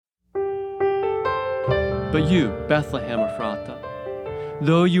But you, Bethlehem Ephrathah,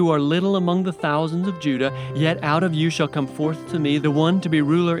 though you are little among the thousands of Judah, yet out of you shall come forth to me the one to be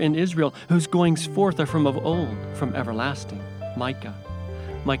ruler in Israel, whose goings forth are from of old, from everlasting. Micah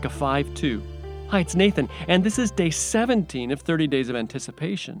 5:2. Hi, it's Nathan, and this is day 17 of 30 days of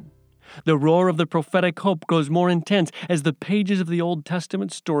anticipation. The roar of the prophetic hope grows more intense as the pages of the Old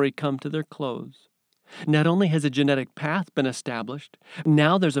Testament story come to their close. Not only has a genetic path been established,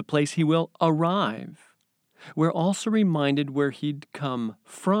 now there's a place he will arrive. We're also reminded where he'd come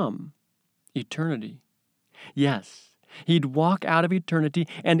from, eternity. Yes, he'd walk out of eternity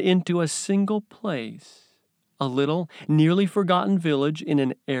and into a single place, a little, nearly forgotten village in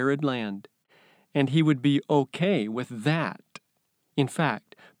an arid land. And he would be okay with that. In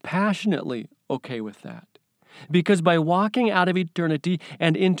fact, passionately okay with that. Because by walking out of eternity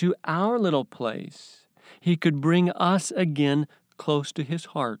and into our little place, he could bring us again close to his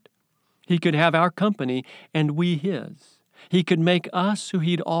heart. He could have our company and we his. He could make us who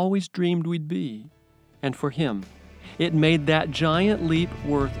he'd always dreamed we'd be. And for him, it made that giant leap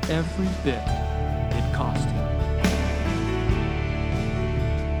worth every bit it cost.